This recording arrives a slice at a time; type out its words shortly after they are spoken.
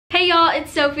y'all,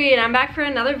 it's Sophie and I'm back for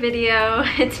another video.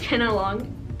 It's been a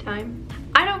long time.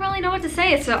 I don't really know what to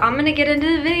say, so I'm gonna get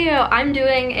into the video. I'm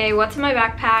doing a what's in my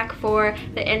backpack for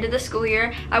the end of the school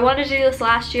year. I wanted to do this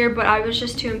last year, but I was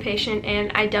just too impatient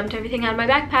and I dumped everything out of my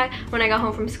backpack when I got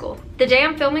home from school. The day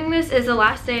I'm filming this is the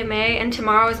last day of May, and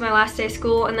tomorrow is my last day of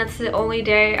school, and that's the only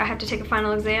day I have to take a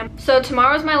final exam. So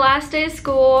tomorrow's my last day of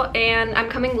school, and I'm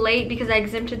coming late because I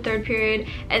exempted third period,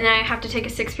 and then I have to take a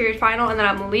 6th period final, and then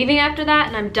I'm leaving after that,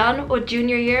 and I'm done with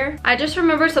junior year. I just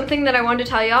remembered something that I wanted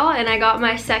to tell y'all, and I got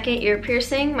my second ear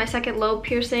piercing, my second lobe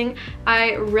piercing.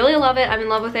 I really love it. I'm in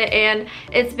love with it, and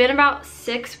it's been about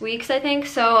 6 weeks, I think,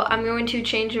 so I'm going to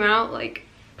change them out like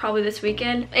probably this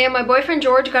weekend. And my boyfriend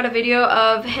George got a video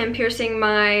of him piercing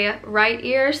my right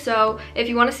ear, so if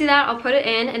you want to see that, I'll put it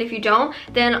in, and if you don't,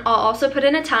 then I'll also put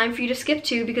in a time for you to skip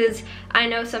to, because I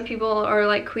know some people are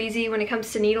like queasy when it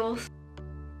comes to needles.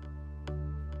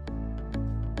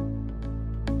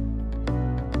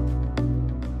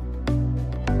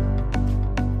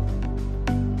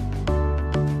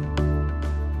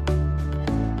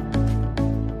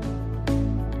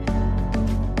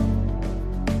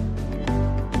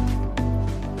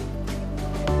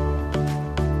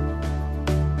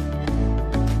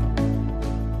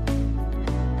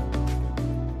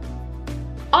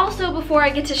 Also, before I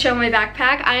get to show my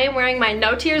backpack, I am wearing my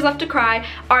No Tears Left to Cry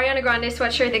Ariana Grande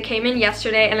sweatshirt that came in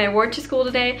yesterday, and I wore it to school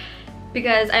today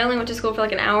because I only went to school for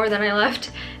like an hour, then I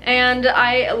left. And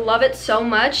I love it so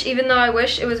much, even though I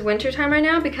wish it was winter time right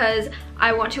now, because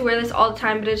I want to wear this all the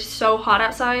time, but it's so hot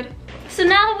outside. So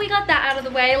now that we got that out of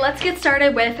the way, let's get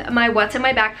started with my what's in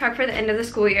my backpack for the end of the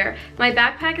school year. My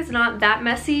backpack is not that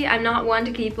messy. I'm not one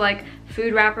to keep like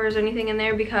food wrappers or anything in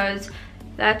there because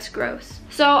that's gross.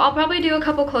 So I'll probably do a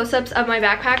couple close-ups of my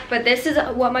backpack, but this is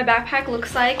what my backpack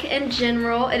looks like in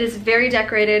general. It is very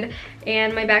decorated,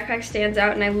 and my backpack stands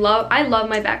out, and I love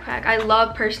my backpack. I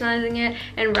love personalizing it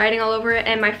and writing all over it,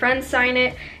 and my friends sign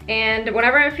it, and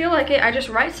whenever I feel like it, I just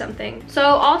write something. So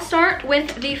I'll start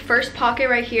with the first pocket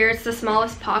right here. It's the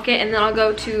smallest pocket, and then I'll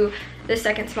go to the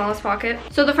second smallest pocket.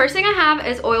 So the first thing I have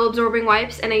is oil absorbing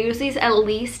wipes, and I use these at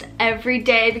least every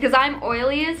day because I'm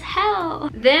oily as hell.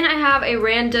 Then I have a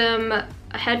random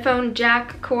headphone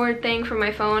jack cord thing for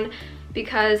my phone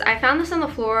because I found this on the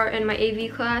floor in my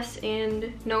AV class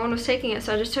and no one was taking it,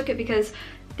 so I just took it because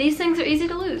these things are easy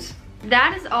to lose.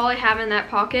 That is all I have in that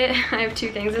pocket. I have 2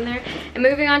 things in there. And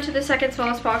moving on to the second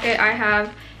smallest pocket, I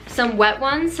have some wet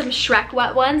ones, some Shrek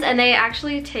wet ones, and they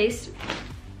actually taste,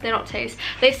 they don't taste,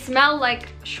 they smell like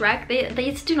Shrek.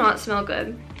 They do not smell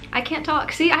good. I can't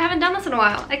talk. See, I haven't done this in a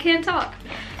while. I can't talk.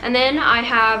 And then I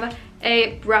have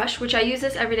a brush, which I use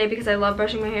this every day because I love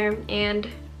brushing my hair, and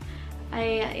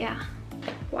yeah.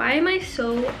 Why am I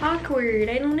so awkward?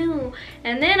 I don't know.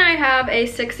 And then I have a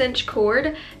 6-inch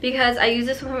cord because I use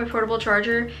this with my portable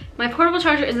charger. My portable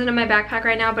charger isn't in my backpack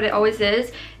right now, but it always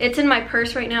is. It's in my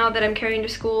purse right now that I'm carrying to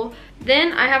school.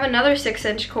 Then I have another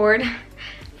 6-inch cord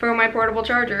for my portable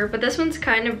charger, but this one's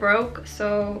kind of broke,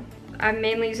 so I'm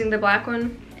mainly using the black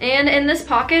one. And in this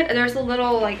pocket, there's a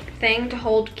little like thing to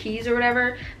hold keys or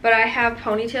whatever, but I have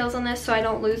ponytails on this so I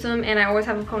don't lose them, and I always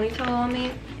have a ponytail on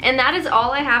me. And that is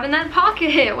all I have in that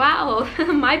pocket. Wow,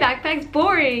 my backpack's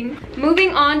boring.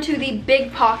 Moving on to the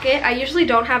big pocket, I usually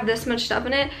don't have this much stuff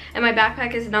in it, and my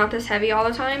backpack is not this heavy all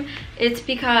the time. It's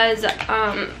because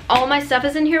all my stuff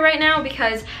is in here right now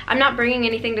because I'm not bringing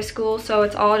anything to school, so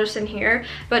it's all just in here.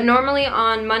 But normally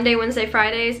on Monday, Wednesday,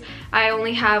 Fridays, I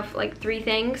only have like 3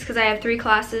 things because I have 3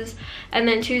 classes, and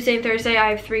then Tuesday and Thursday I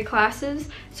have 3 classes,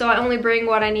 so I only bring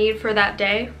what I need for that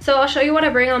day. So I'll show you what I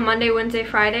bring on Monday, Wednesday,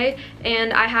 Friday,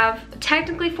 and I have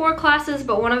technically 4 classes,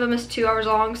 but one of them is 2 hours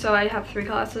long, so I have 3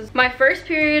 classes. My first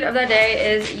period of that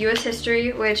day is US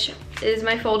History, which is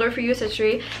my folder for US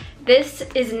History. This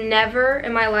is never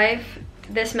in my life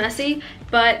this messy,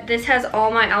 but this has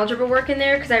all my algebra work in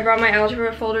there because I brought my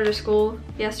algebra folder to school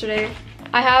yesterday.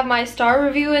 I have my star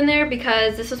review in there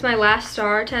because this was my last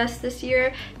star test this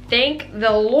year. Thank the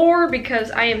Lord,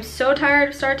 because I am so tired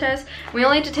of star tests. We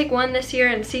only have to take 1 this year,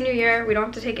 and senior year we don't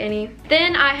have to take any.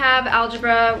 Then I have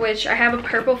algebra, which I have a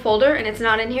purple folder and it's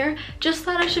not in here. Just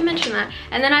thought I should mention that.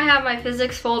 And then I have my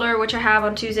physics folder, which I have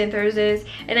on Tuesday and Thursdays,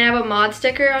 and I have a mod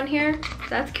sticker on here.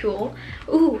 That's cool.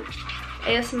 Ooh,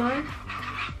 ASMR.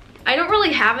 I don't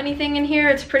really have anything in here.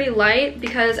 It's pretty light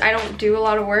because I don't do a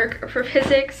lot of work for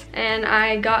physics, and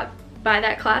I got by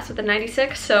that class with a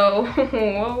 96, so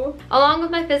whoa. Along with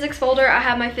my physics folder, I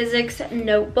have my physics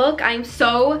notebook. I'm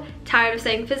so tired of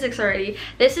saying physics already.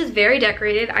 This is very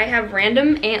decorated. I have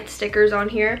random ant stickers on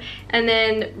here and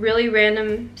then really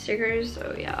random stickers.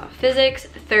 So yeah, physics,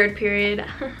 3rd period.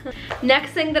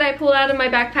 Next thing that I pulled out of my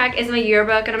backpack is my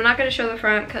yearbook, and I'm not gonna show the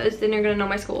front because then you're gonna know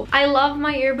my school. I love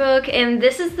my yearbook, and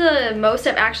this is the most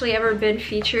I've actually ever been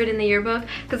featured in the yearbook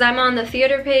because I'm on the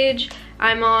theater page.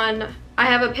 I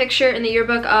have a picture in the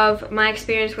yearbook of my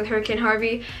experience with Hurricane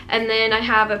Harvey, and then I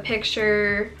have a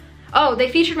picture, oh, they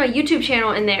featured my YouTube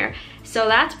channel in there. So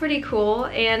that's pretty cool,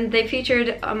 and they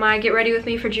featured my Get Ready With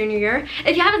Me for junior year.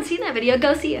 If you haven't seen that video,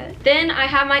 go see it. Then I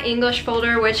have my English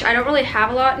folder, which I don't really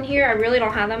have a lot in here. I really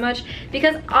don't have that much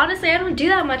because honestly, I don't do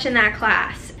that much in that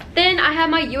class. Then I have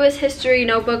my US history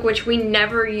notebook, which we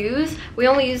never use. We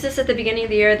only use this at the beginning of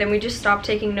the year, then we just stopped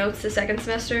taking notes the 2nd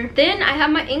semester. Then I have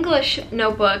my English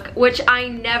notebook, which I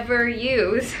never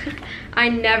use. I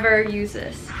never use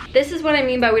this. This is what I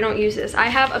mean by we don't use this. I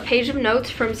have a page of notes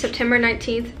from September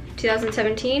 19th,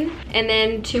 2017, and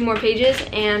then 2 more pages,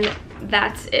 and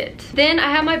that's it. Then I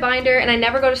have my binder, and I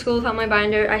never go to school without my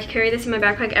binder. I carry this in my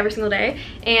backpack every single day.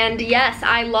 And yes,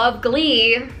 I love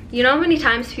Glee. You know how many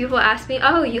times people ask me,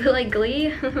 oh, you like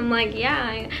Glee? I'm like,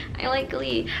 yeah, I like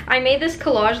Glee. I made this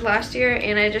collage last year,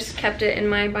 and I just kept it in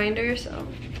my binder, so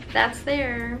that's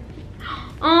there.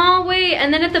 Oh, wait,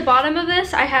 and then at the bottom of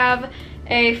this, I have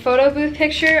a photo booth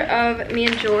picture of me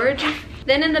and George.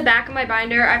 Then in the back of my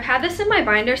binder, I've had this in my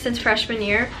binder since freshman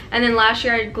year, and then last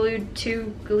year I glued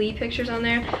 2 Glee pictures on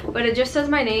there, but it just says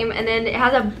my name, and then it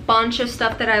has a bunch of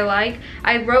stuff that I like.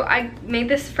 I made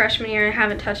this freshman year and I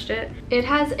haven't touched it. It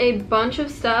has a bunch of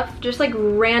stuff, just like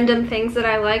random things that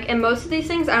I like, and most of these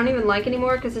things I don't even like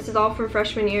anymore because this is all from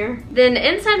freshman year. Then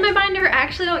inside my binder, I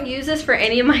actually don't use this for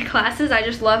any of my classes. I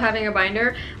just love having a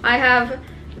binder. I have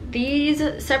these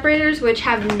separators, which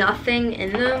have nothing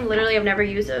in them. Literally, I've never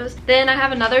used those. Then I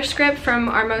have another script from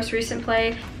our most recent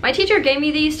play. My teacher gave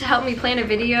me these to help me plan a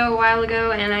video a while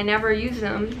ago, and I never use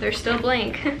them. They're still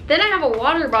blank. Then I have a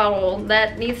water bottle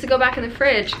that needs to go back in the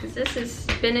fridge because this has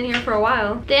been in here for a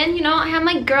while. Then, you know, I have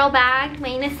my girl bag,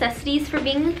 my necessities for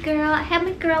being a girl. I have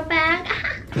my girl bag.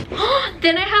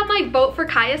 Then I have my Vote for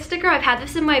Kaya sticker. I've had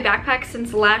this in my backpack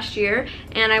since last year,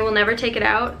 and I will never take it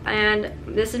out. And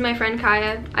this is my friend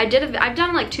Kaya. I've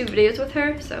done like 2 videos with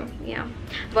her, so yeah.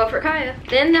 Vote for Kaya.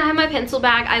 Then I have my pencil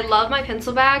bag. I love my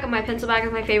pencil bag. My pencil bag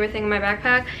is my favorite thing in my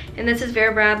backpack, and this is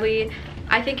Vera Bradley.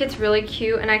 I think it's really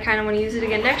cute, and I kind of want to use it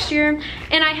again next year.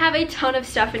 And I have a ton of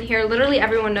stuff in here. Literally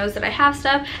everyone knows that I have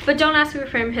stuff, but don't ask me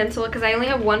for a pencil because I only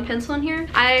have 1 pencil in here.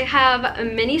 I have a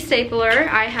mini stapler.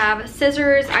 I have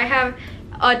scissors. I have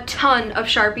a ton of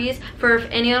Sharpies for if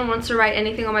anyone wants to write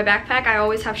anything on my backpack. I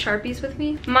always have Sharpies with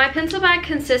me. My pencil bag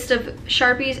consists of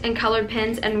Sharpies and colored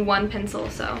pens and 1 pencil,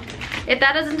 so if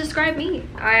that doesn't describe me.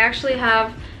 I actually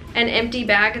have an empty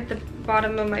bag at the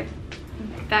bottom of my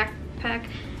backpack,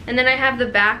 and then I have the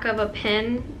back of a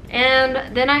pen,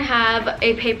 and then I have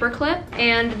a paper clip,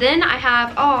 and then I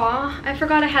have, oh, I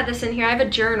forgot I had this in here. I have a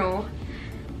journal.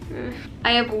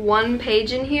 I have 1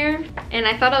 page in here, and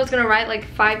I thought I was gonna write like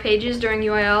 5 pages during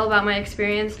UIL about my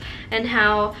experience and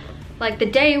how like the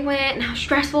day went and how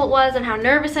stressful it was and how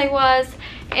nervous I was,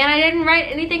 and I didn't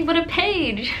write anything but a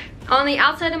page. On the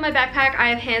outside of my backpack, I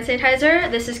have hand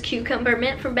sanitizer. This is Cucumber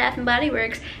Mint from Bath & Body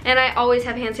Works, and I always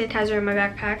have hand sanitizer in my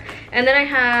backpack. And then I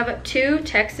have 2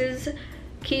 Texas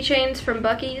keychains from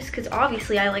Buc-ee's because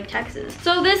obviously I like Texas.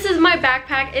 So this is my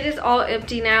backpack. It is all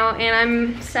empty now, and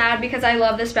I'm sad because I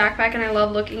love this backpack and I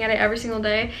love looking at it every single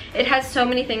day. It has so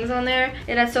many things on there.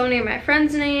 It has so many of my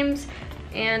friends' names,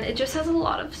 and it just has a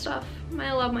lot of stuff.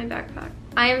 I love my backpack.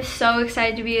 I am so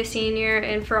excited to be a senior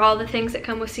and for all the things that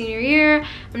come with senior year.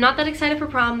 I'm not that excited for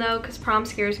prom though, because prom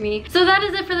scares me. So that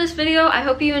is it for this video. I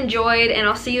hope you enjoyed, and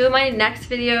I'll see you in my next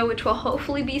video, which will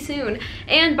hopefully be soon.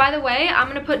 And by the way, I'm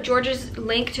gonna put George's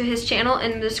link to his channel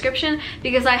in the description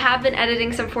because I have been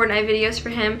editing some Fortnite videos for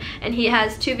him, and he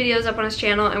has 2 videos up on his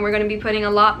channel, and we're gonna be putting a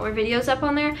lot more videos up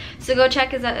on there. So go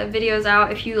check his videos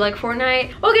out if you like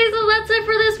Fortnite. Okay, so that's it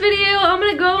for this video. I'm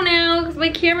gonna go now because my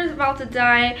camera's about to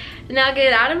die. Now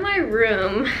get out of my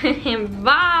room.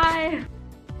 Bye.